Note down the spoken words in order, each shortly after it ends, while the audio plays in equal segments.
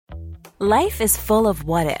Life is full of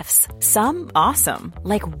what-ifs. Some awesome,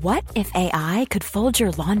 like what if AI could fold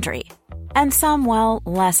your laundry? And some, well,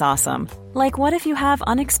 less awesome, like what if you have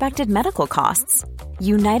unexpected medical costs?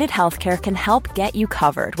 United Healthcare can help get you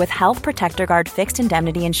covered with Health Protector Guard fixed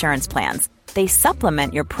indemnity insurance plans. They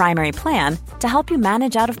supplement your primary plan to help you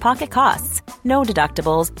manage out-of-pocket costs. No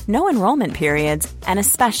deductibles, no enrollment periods, and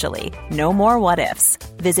especially no more what-ifs.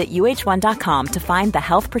 Visit uh1.com to find the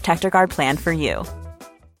Health Protector Guard plan for you.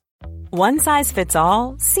 One size fits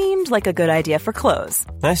all seemed like a good idea for clothes.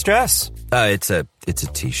 Nice dress. It's a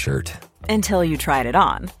t-shirt. Until you tried it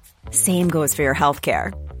on. Same goes for your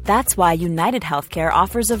healthcare. That's why United Healthcare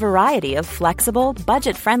offers a variety of flexible,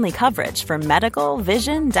 budget-friendly coverage for medical,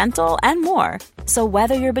 vision, dental, and more. So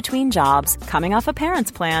whether you're between jobs, coming off a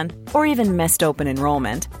parent's plan, or even missed open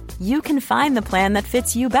enrollment, you can find the plan that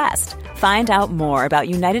fits you best. Find out more about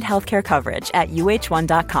United Healthcare coverage at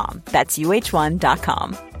uh1.com. That's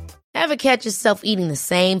uh1.com. Ever catch yourself eating the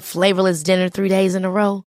same flavorless dinner 3 days in a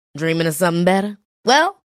row? Dreaming of something better?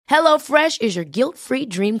 Well, HelloFresh is your guilt-free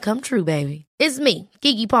dream come true, baby. It's me,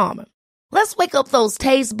 Keke Palmer. Let's wake up those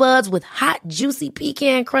taste buds with hot, juicy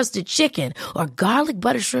pecan-crusted chicken or garlic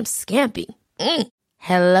butter shrimp scampi.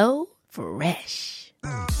 Hello Fresh.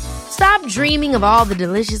 Stop dreaming of all the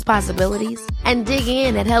delicious possibilities and dig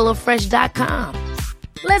in at HelloFresh.com.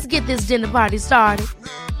 Let's get this dinner party started.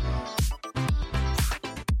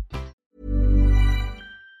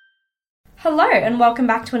 Hello and welcome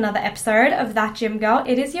back to another episode of That Gym Girl.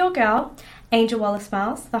 It is your girl, Angel Wallace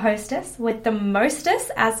Miles, the hostess with the mostest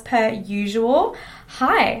as per usual.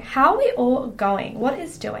 Hi, how are we all going? What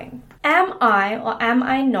is doing? Am I or am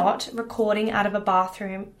I not recording out of a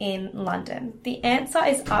bathroom in London? The answer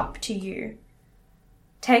is up to you.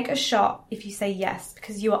 Take a shot if you say yes,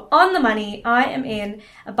 because you are on the money. I am in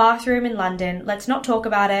a bathroom in London. Let's not talk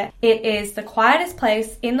about it. It is the quietest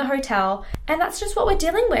place in the hotel, and that's just what we're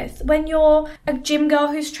dealing with when you're a gym girl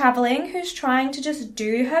who's traveling, who's trying to just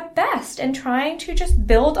do her best and trying to just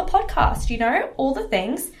build a podcast, you know, all the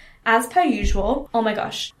things as per usual. Oh my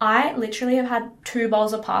gosh, I literally have had 2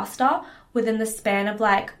 bowls of pasta within the span of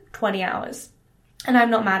like 20 hours. And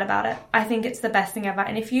I'm not mad about it. I think it's the best thing ever.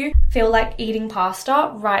 And if you feel like eating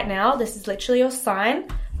pasta right now, this is literally your sign.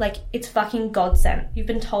 Like, it's fucking God sent. You've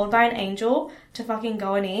been told by an angel to fucking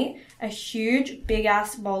go and eat a huge,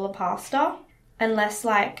 big-ass bowl of pasta. Unless,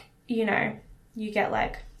 like, you know, you get,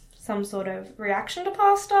 like, some sort of reaction to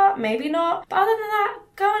pasta. Maybe not. But other than that,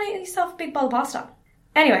 go and eat yourself a big bowl of pasta.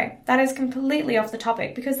 Anyway, that is completely off the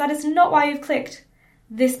topic because that is not why you've clicked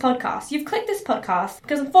this podcast. You've clicked this podcast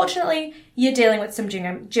because unfortunately you're dealing with some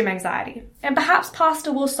gym anxiety. And perhaps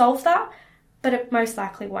pasta will solve that, but it most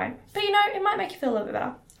likely won't. But you know, it might make you feel a little bit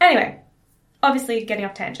better. Anyway, obviously getting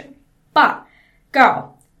off tangent. But,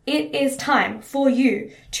 girl, it is time for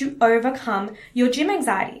you to overcome your gym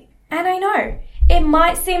anxiety. And I know, it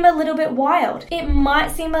might seem a little bit wild. It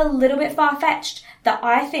might seem a little bit far-fetched that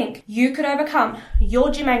I think you could overcome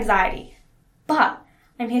your gym anxiety. But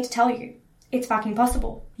I'm here to tell you, it's fucking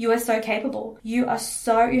possible. You are so capable. You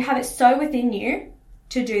have it so within you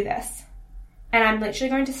to do this. And I'm literally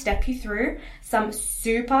going to step you through some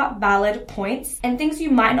super valid points and things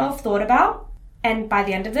you might not have thought about. And by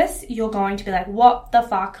the end of this, you're going to be like, what the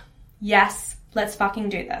fuck? Yes, let's fucking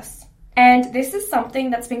do this. And this is something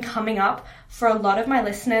that's been coming up for a lot of my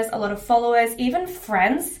listeners, a lot of followers, even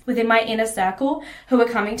friends within my inner circle who are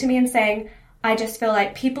coming to me and saying, I just feel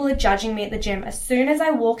like people are judging me at the gym. As soon as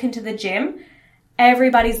I walk into the gym,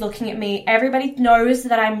 everybody's looking at me. Everybody knows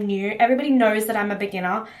that I'm new. Everybody knows that I'm a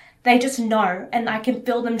beginner. They just know, and I can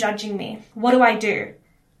feel them judging me. What do I do?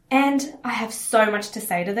 And I have so much to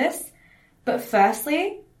say to this. But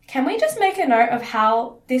firstly, can we just make a note of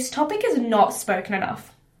how this topic is not spoken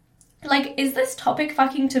enough? Like, is this topic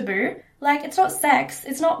fucking taboo? Like, it's not sex.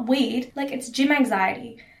 It's not weed. Like, it's gym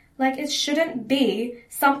anxiety. Like, it shouldn't be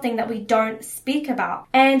something that we don't speak about.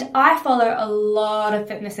 And I follow a lot of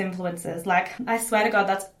fitness influencers. Like, I swear to God,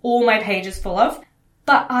 that's all my page is full of.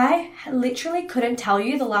 But I literally couldn't tell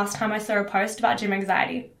you the last time I saw a post about gym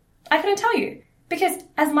anxiety. I couldn't tell you. Because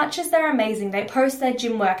as much as they're amazing, they post their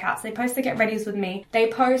gym workouts, they post their get readies with me,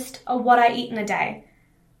 they post what I eat in a day.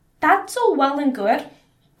 That's all well and good.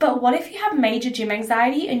 But what if you have major gym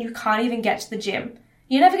anxiety and you can't even get to the gym?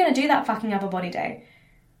 You're never going to do that fucking upper body day.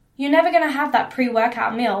 You're never going to have that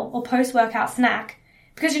pre-workout meal or post-workout snack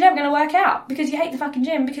because you're never going to work out because you hate the fucking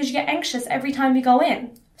gym because you get anxious every time you go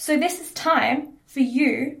in. So this is time for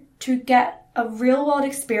you to get a real-world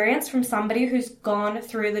experience from somebody who's gone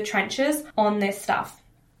through the trenches on this stuff.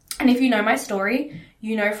 And if you know my story,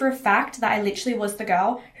 you know for a fact that I literally was the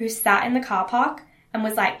girl who sat in the car park and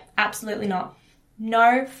was like, absolutely not.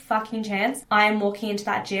 no fucking chance I am walking into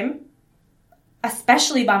that gym,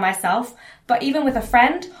 especially by myself, but even with a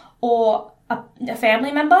friend or a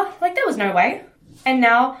family member, like there was no way. And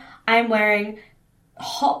now I'm wearing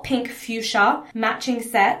hot pink fuchsia matching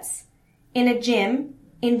sets in a gym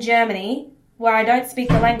in Germany where I don't speak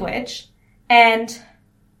the language, and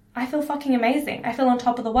I feel fucking amazing. I feel on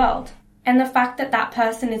top of the world. And the fact that that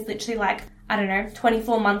person is literally like, I don't know,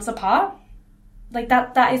 24 months apart, like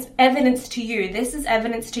that is evidence to you. This is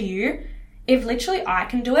evidence to you. If literally I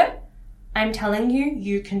can do it, I'm telling you,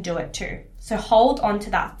 you can do it too. So hold on to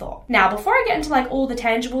that thought. Now, before I get into like all the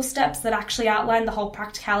tangible steps that actually outline the whole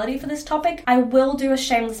practicality for this topic, I will do a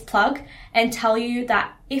shameless plug and tell you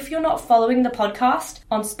that if you're not following the podcast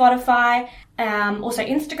on Spotify, also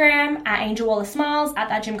Instagram at Angel Wallace Smiles, at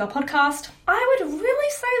That Gym Girl Podcast, I would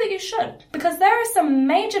really say that you should, because there is some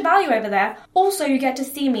major value over there. Also, you get to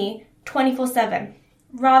see me 24/7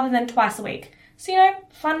 rather than twice a week. So, you know,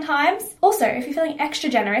 fun times. Also, if you're feeling extra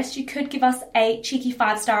generous, you could give us a cheeky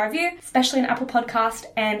 5-star review, especially on Apple Podcast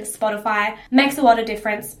and Spotify. Makes a lot of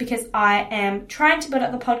difference because I am trying to build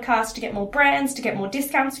up the podcast to get more brands, to get more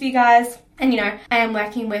discounts for you guys. And, you know, I am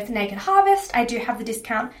working with Naked Harvest. I do have the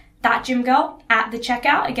discount That Gym Girl at the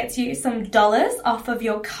checkout. It gets you some dollars off of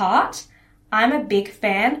your cart. I'm a big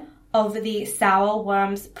fan of the Sour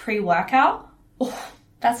Worms pre-workout. Oh,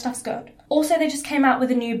 that stuff's good. Also, they just came out with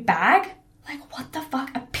a new bag. Like, what the fuck?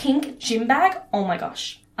 A pink gym bag? Oh my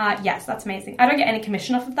gosh. Yes, that's amazing. I don't get any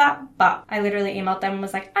commission off of that, but I literally emailed them and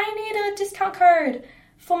was like, I need a discount code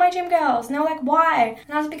for my gym girls. And they were like, why?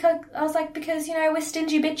 And I was like, because, you know, we're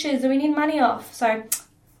stingy bitches and we need money off. So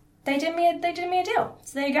they did me a deal.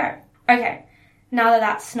 So there you go. Okay, now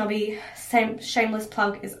that snobby, shameless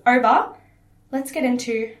plug is over, let's get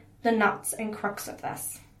into the nuts and crux of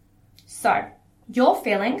this. So, your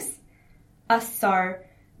feelings are so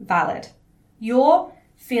valid. Your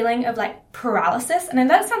feeling of like paralysis, and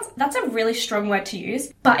that's a really strong word to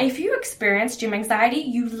use, but if you experience gym anxiety,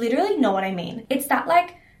 you literally know what I mean. It's that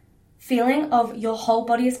like feeling of your whole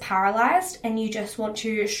body is paralyzed and you just want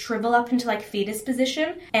to shrivel up into like fetus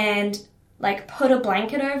position and like put a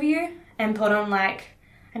blanket over you and put on like,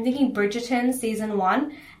 I'm thinking Bridgerton season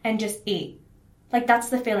 1 and just eat. Like that's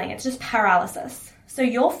the feeling. It's just paralysis. So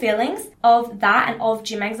your feelings of that and of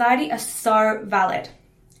gym anxiety are so valid.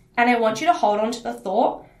 And I want you to hold on to the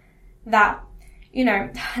thought that, you know,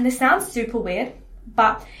 and this sounds super weird,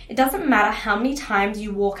 but it doesn't matter how many times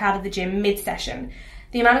you walk out of the gym mid-session,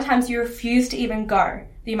 the amount of times you refuse to even go,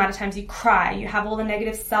 the amount of times you cry, you have all the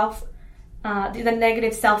negative self-talk,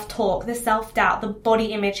 the self-doubt, the body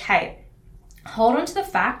image hate. Hold on to the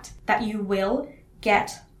fact that you will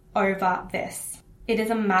get over this. It is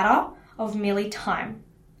a matter of merely time.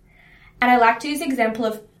 And I like to use the example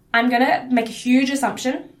of, I'm going to make a huge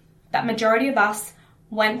assumption that majority of us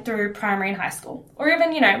went through primary and high school, or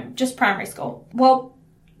even, you know, just primary school. Well,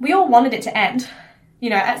 we all wanted it to end. You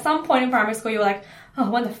know, at some point in primary school, you were like, oh,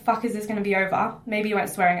 when the fuck is this going to be over? Maybe you weren't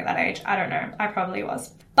swearing at that age. I don't know. I probably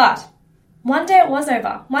was. But one day it was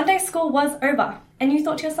over. One day school was over. And you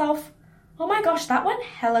thought to yourself, oh my gosh, that went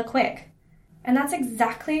hella quick. And that's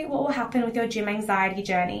exactly what will happen with your gym anxiety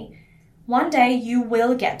journey. One day you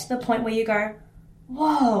will get to the point where you go,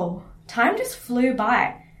 whoa, time just flew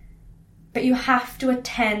by. But you have to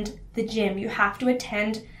attend the gym. You have to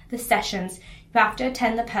attend the sessions. You have to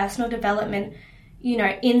attend the personal development, you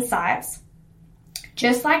know, insights.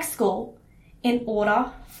 Just like school, in order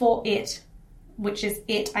for it, which is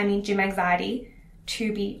it, I mean gym anxiety,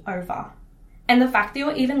 to be over. And the fact that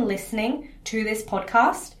you're even listening to this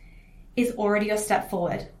podcast is already a step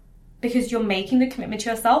forward, because you're making the commitment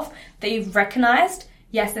to yourself that you've recognized,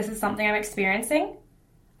 yes, this is something I'm experiencing.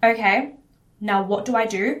 Okay, now what do I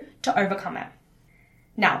do to overcome it?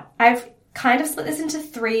 Now, I've kind of split this into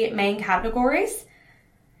 3 main categories,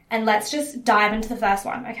 and let's just dive into the first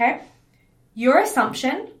one, okay? Your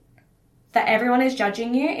assumption that everyone is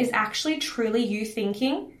judging you is actually truly you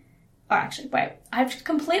thinking, oh, actually, wait, I've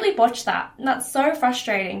completely botched that. And that's so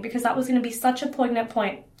frustrating because that was going to be such a poignant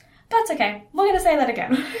point. That's okay. We're going to say that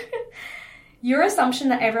again. Your assumption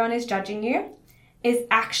that everyone is judging you is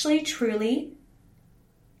actually truly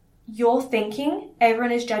you're thinking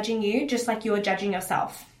everyone is judging you just like you're judging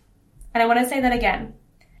yourself. And I want to say that again.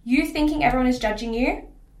 You thinking everyone is judging you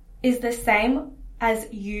is the same as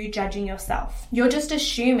you judging yourself. You're just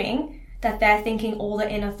assuming that they're thinking all the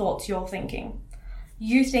inner thoughts you're thinking.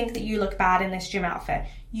 You think that you look bad in this gym outfit.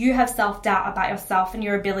 You have self-doubt about yourself and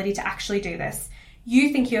your ability to actually do this. You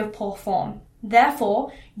think you have poor form.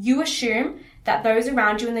 Therefore, you assume that those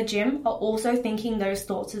around you in the gym are also thinking those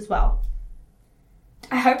thoughts as well.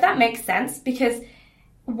 I hope that makes sense, because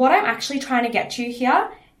what I'm actually trying to get to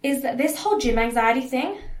here is that this whole gym anxiety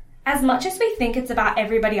thing, as much as we think it's about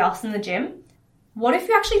everybody else in the gym, what if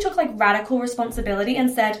you actually took like radical responsibility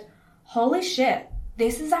and said, holy shit,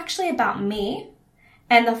 this is actually about me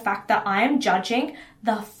and the fact that I am judging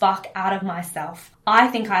the fuck out of myself. I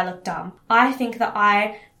think I look dumb. I think that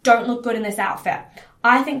I don't look good in this outfit.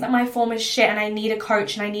 I think that my form is shit and I need a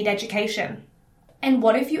coach and I need education. And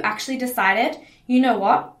what if you actually decided, you know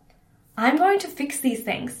what? I'm going to fix these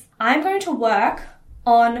things. I'm going to work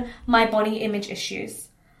on my body image issues.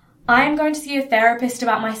 I'm going to see a therapist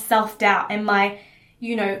about my self-doubt and my,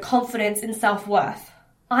 confidence and self-worth.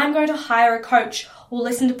 I'm going to hire a coach or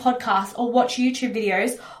listen to podcasts or watch YouTube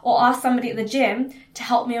videos or ask somebody at the gym to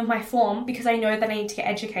help me with my form because I know that I need to get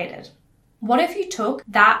educated. What if you took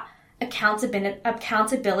that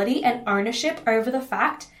accountability and ownership over the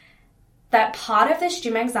fact that part of this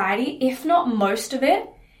gym anxiety, if not most of it,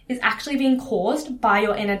 is actually being caused by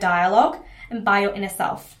your inner dialogue and by your inner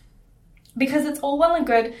self? Because it's all well and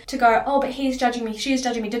good to go, oh, but he's judging me, she's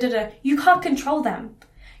judging me, You can't control them.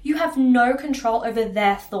 You have no control over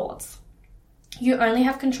their thoughts. You only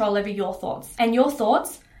have control over your thoughts. And your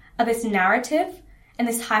thoughts are this narrative and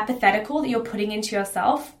this hypothetical that you're putting into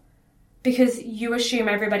yourself because you assume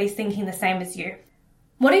everybody's thinking the same as you.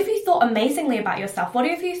 What if you thought amazingly about yourself? What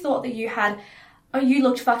if you thought that you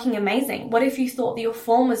looked fucking amazing? What if you thought that your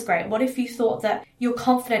form was great? What if you thought that you're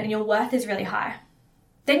confident and your worth is really high?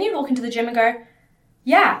 Then you'd walk into the gym and go,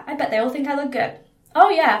 yeah, I bet they all think I look good. Oh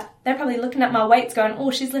yeah, they're probably looking at my weights going,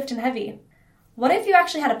 oh, she's lifting heavy. What if you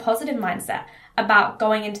actually had a positive mindset about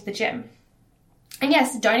going into the gym? And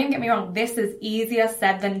yes, don't even get me wrong, this is easier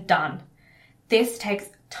said than done. This takes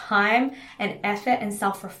time and effort and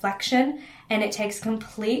self-reflection, and it takes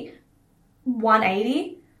complete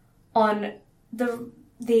 180 on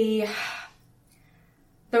the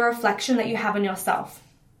reflection that you have on yourself.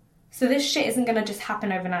 So this shit isn't going to just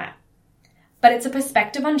happen overnight. But it's a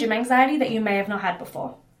perspective on gym anxiety that you may have not had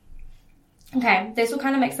before. Okay, this will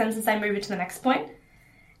kind of make sense as I move it to the next point.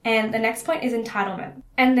 And the next point is entitlement.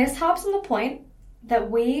 And this harps on the point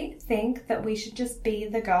that we think that we should just be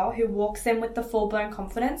the girl who walks in with the full-blown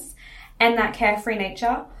confidence and that carefree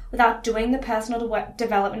nature without doing the personal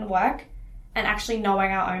development work and actually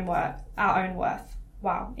knowing our own worth.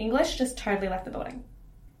 Wow, English just totally left the building.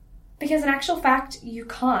 Because in actual fact, you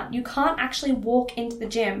can't. You can't actually walk into the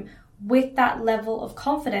gym with that level of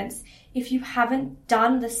confidence if you haven't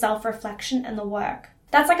done the self-reflection and the work.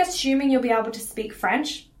 That's like assuming you'll be able to speak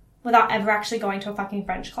French without ever actually going to a fucking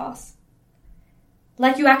French class.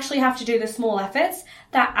 Like you actually have to do the small efforts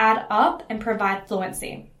that add up and provide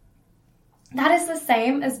fluency. That is the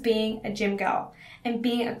same as being a gym girl and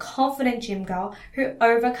being a confident gym girl who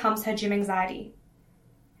overcomes her gym anxiety.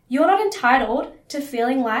 You're not entitled to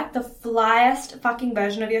feeling like the flyest fucking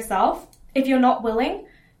version of yourself if you're not willing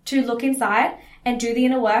to look inside and do the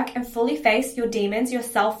inner work and fully face your demons, your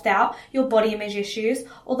self-doubt, your body image issues,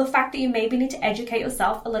 or the fact that you maybe need to educate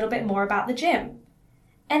yourself a little bit more about the gym.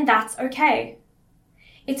 And that's okay.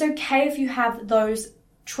 It's okay if you have those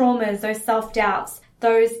traumas, those self-doubts,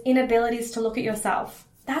 those inabilities to look at yourself.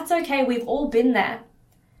 That's okay. We've all been there.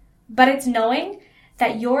 But it's knowing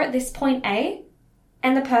that you're at this point A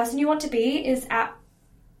and the person you want to be is at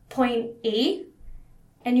point E,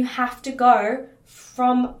 and you have to go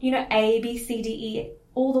from, A, B, C, D, E,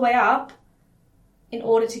 all the way up in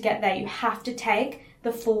order to get there. You have to take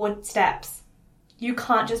the forward steps. You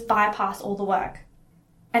can't just bypass all the work.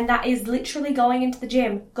 And that is literally going into the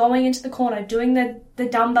gym, going into the corner, doing the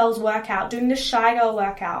dumbbells workout, doing the Shy Girl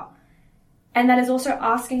workout. And that is also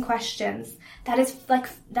asking questions. That is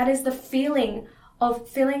the feeling of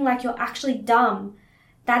feeling like you're actually dumb.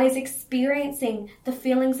 That is experiencing the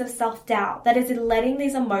feelings of self-doubt. That is letting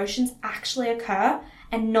these emotions actually occur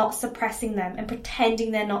and not suppressing them and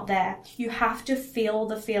pretending they're not there. You have to feel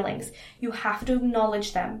the feelings. You have to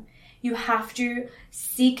acknowledge them. You have to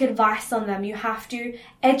seek advice on them. You have to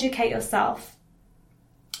educate yourself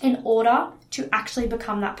in order to actually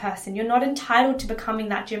become that person. You're not entitled to becoming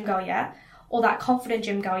that gym girl yet or that confident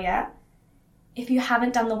gym girl yet if you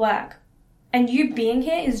haven't done the work. And you being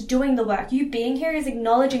here is doing the work. You being here is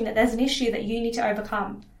acknowledging that there's an issue that you need to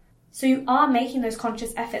overcome. So you are making those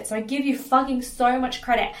conscious efforts. So I give you fucking so much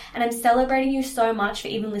credit, and I'm celebrating you so much for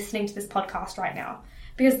even listening to this podcast right now,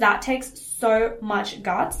 because that takes so much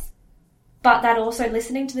guts. But that also,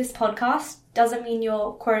 listening to this podcast doesn't mean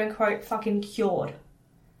you're quote unquote fucking cured.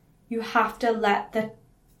 You have to let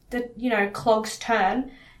the clogs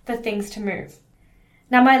turn for things to move.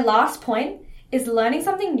 Now my last point is learning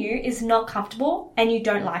something new is not comfortable and you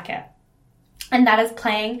don't like it. And that is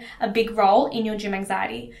playing a big role in your gym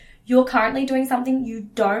anxiety. You're currently doing something you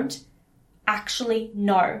don't actually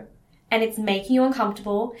know, and it's making you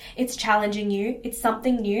uncomfortable, it's challenging you, it's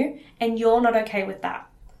something new, and you're not okay with that.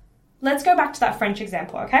 Let's go back to that French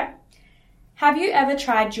example, okay? Have you ever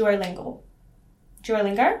tried Duolingo?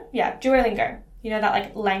 Duolingo? Yeah, Duolingo. You know that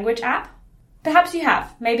like language app? Perhaps you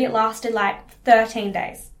have. Maybe it lasted like 13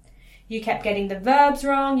 days. You kept getting the verbs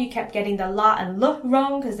wrong, you kept getting the la and le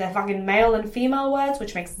wrong because they're fucking male and female words,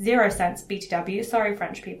 which makes zero sense, BTW. Sorry,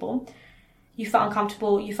 French people. You felt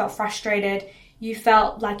uncomfortable, you felt frustrated, you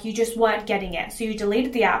felt like you just weren't getting it. So you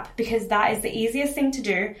deleted the app because that is the easiest thing to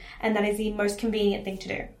do and that is the most convenient thing to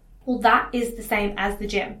do. Well, that is the same as the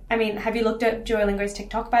gym. I mean, have you looked at Duolingo's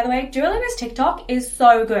TikTok, by the way? Duolingo's TikTok is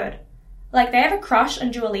so good. Like, they have a crush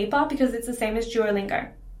on Dua Lipa because it's the same as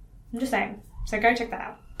Duolingo. I'm just saying. So go check that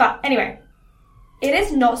out. But anyway, it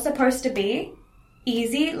is not supposed to be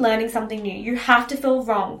easy learning something new. You have to feel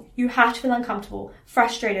wrong. You have to feel uncomfortable,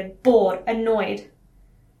 frustrated, bored, annoyed.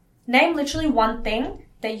 Name literally one thing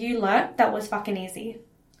that you learnt that was fucking easy.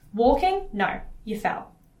 Walking? No, you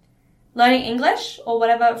fell. Learning English or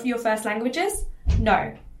whatever your first language is?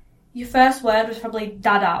 No. Your first word was probably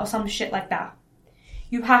dada or some shit like that.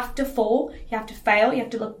 You have to fall, you have to fail, you have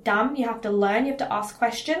to look dumb, you have to learn, you have to ask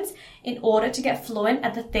questions in order to get fluent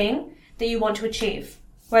at the thing that you want to achieve.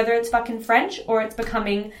 Whether it's fucking French or it's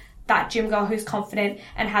becoming that gym girl who's confident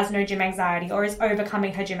and has no gym anxiety or is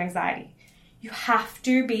overcoming her gym anxiety. You have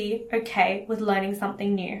to be okay with learning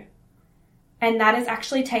something new. And that is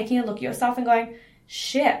actually taking a look at yourself and going,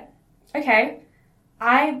 shit, okay,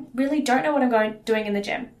 I really don't know what I'm doing in the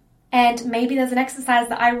gym. And maybe there's an exercise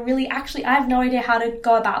that I have no idea how to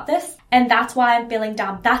go about this. And that's why I'm feeling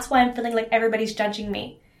dumb. That's why I'm feeling like everybody's judging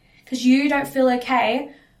me. Because you don't feel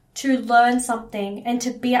okay to learn something and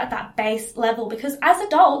to be at that base level. Because as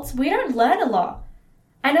adults, we don't learn a lot.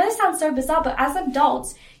 I know this sounds so bizarre, but as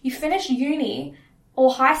adults, you finish uni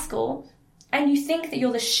or high school and you think that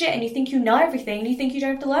you're the shit and you think you know everything and you think you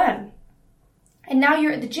don't have to learn. And now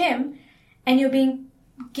you're at the gym and you're being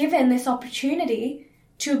given this opportunity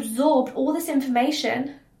to absorb all this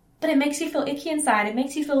information, but it makes you feel icky inside. It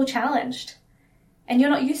makes you feel challenged. And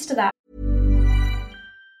you're not used to that.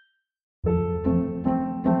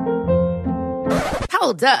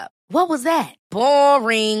 Hold up. What was that?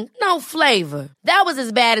 Boring. No flavor. That was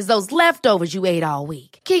as bad as those leftovers you ate all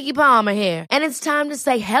week. Keke Palmer here. And it's time to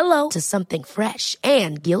say hello to something fresh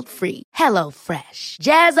and guilt-free. HelloFresh.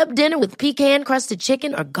 Jazz up dinner with pecan-crusted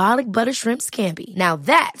chicken or garlic butter shrimp scampi. Now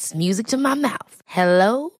that's music to my mouth.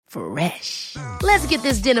 HelloFresh. Let's get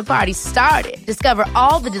this dinner party started. Discover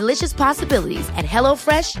all the delicious possibilities at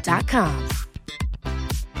HelloFresh.com.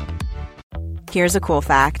 Here's a cool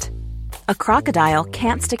fact. A crocodile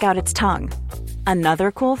can't stick out its tongue.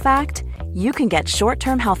 Another cool fact, you can get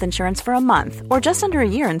short-term health insurance for a month or just under a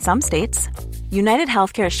year in some states. United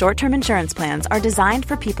Healthcare short-term insurance plans are designed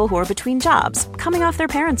for people who are between jobs, coming off their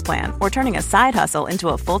parents' plan, or turning a side hustle into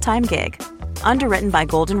a full-time gig. Underwritten by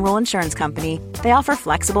Golden Rule Insurance Company, they offer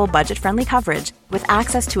flexible, budget-friendly coverage with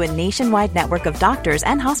access to a nationwide network of doctors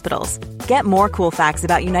and hospitals. Get more cool facts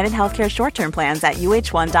about United Healthcare short-term plans at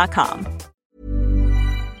uh1.com.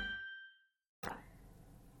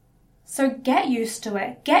 So get used to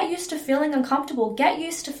it. Get used to feeling uncomfortable. Get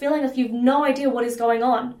used to feeling like you have no idea what is going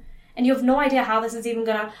on. And you have no idea how this is even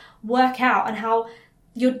going to work out and how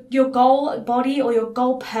your goal body or your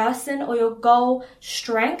goal person or your goal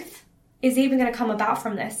strength is even going to come about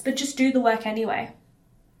from this. But just do the work anyway.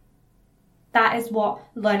 That is what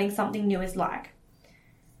learning something new is like.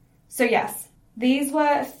 So yes, these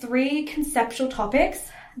were 3 conceptual topics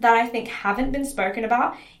that I think haven't been spoken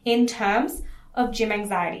about in terms of gym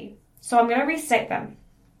anxiety. So I'm going to restate them.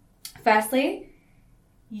 Firstly,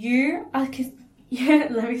 my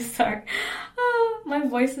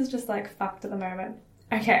voice is just like fucked at the moment.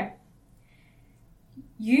 Okay.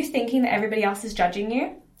 You thinking that everybody else is judging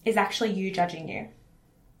you is actually you judging you.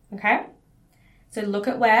 Okay? So look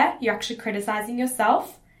at where you're actually criticizing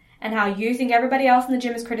yourself and how you think everybody else in the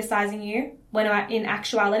gym is criticizing you when in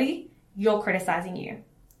actuality, you're criticizing you.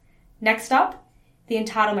 Next up, the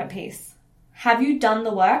entitlement piece. Have you done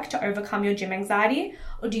the work to overcome your gym anxiety,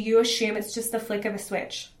 or do you assume it's just the flick of a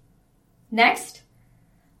switch? Next,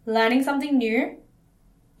 learning something new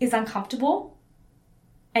is uncomfortable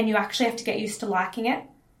and you actually have to get used to liking it.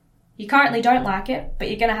 You currently don't like it, but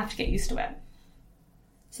you're going to have to get used to it.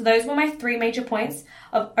 So those were my 3 major points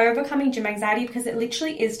of overcoming gym anxiety, because it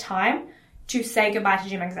literally is time to say goodbye to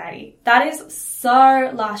gym anxiety. That is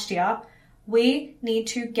so last year. We need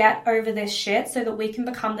to get over this shit so that we can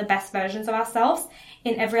become the best versions of ourselves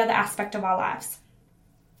in every other aspect of our lives.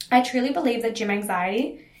 I truly believe that gym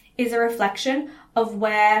anxiety is a reflection of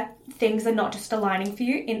where things are not just aligning for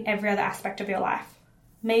you in every other aspect of your life.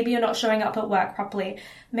 Maybe you're not showing up at work properly.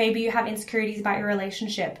 Maybe you have insecurities about your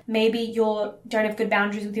relationship. Maybe you don't have good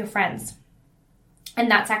boundaries with your friends.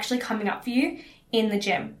 And that's actually coming up for you in the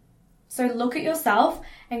gym. So look at yourself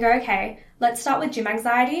and go, okay, let's start with gym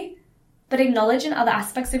anxiety, but acknowledge in other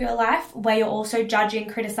aspects of your life where you're also judging,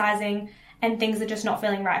 criticizing, and things are just not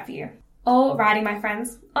feeling right for you. Alrighty, my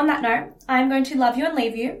friends. On that note, I'm going to love you and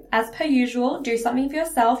leave you. As per usual, do something for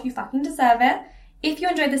yourself. You fucking deserve it. If you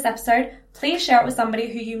enjoyed this episode, please share it with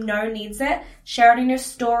somebody who you know needs it. Share it in your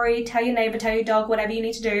story, tell your neighbor, tell your dog, whatever you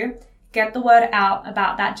need to do. Get the word out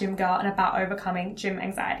about that gym girl and about overcoming gym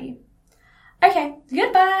anxiety. Okay,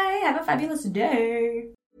 goodbye. Have a fabulous day.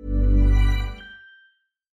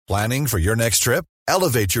 Planning for your next trip?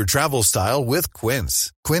 Elevate your travel style with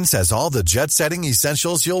Quince. Quince has all the jet-setting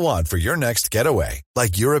essentials you'll want for your next getaway,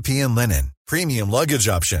 like European linen, premium luggage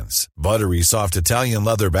options, buttery soft Italian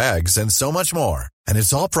leather bags, and so much more. And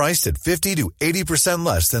it's all priced at 50 to 80%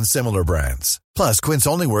 less than similar brands. Plus, Quince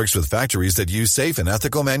only works with factories that use safe and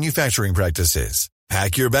ethical manufacturing practices.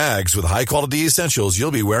 Pack your bags with high-quality essentials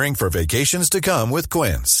you'll be wearing for vacations to come with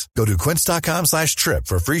Quince. Go to quince.com/trip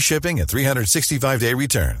for free shipping and 365-day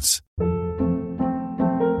returns.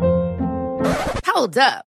 Hold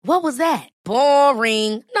up. What was that?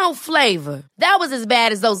 Boring. No flavor. That was as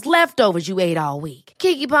bad as those leftovers you ate all week.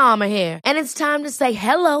 Keke Palmer here, and it's time to say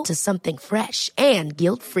hello to something fresh and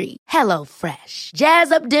guilt-free. Hello Fresh.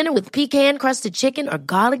 Jazz up dinner with pecan-crusted chicken or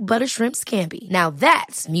garlic butter shrimp scampi. Now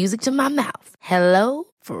that's music to my mouth. Hello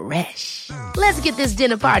Fresh. Let's get this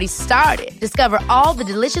dinner party started. Discover all the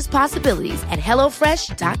delicious possibilities at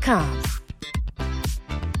HelloFresh.com.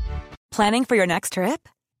 Planning for your next trip?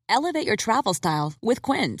 Elevate your travel style with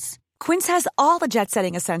Quince. Quince has all the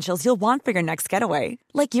jet-setting essentials you'll want for your next getaway,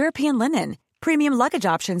 like European linen, premium luggage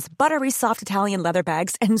options, buttery soft Italian leather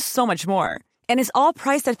bags, and so much more. And is all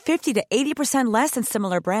priced at 50 to 80% less than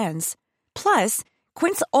similar brands. Plus,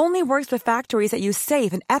 Quince only works with factories that use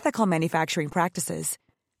safe and ethical manufacturing practices.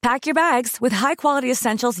 Pack your bags with high-quality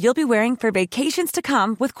essentials you'll be wearing for vacations to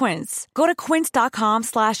come with Quince. Go to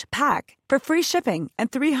quince.com/pack for free shipping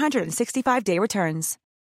and 365-day returns.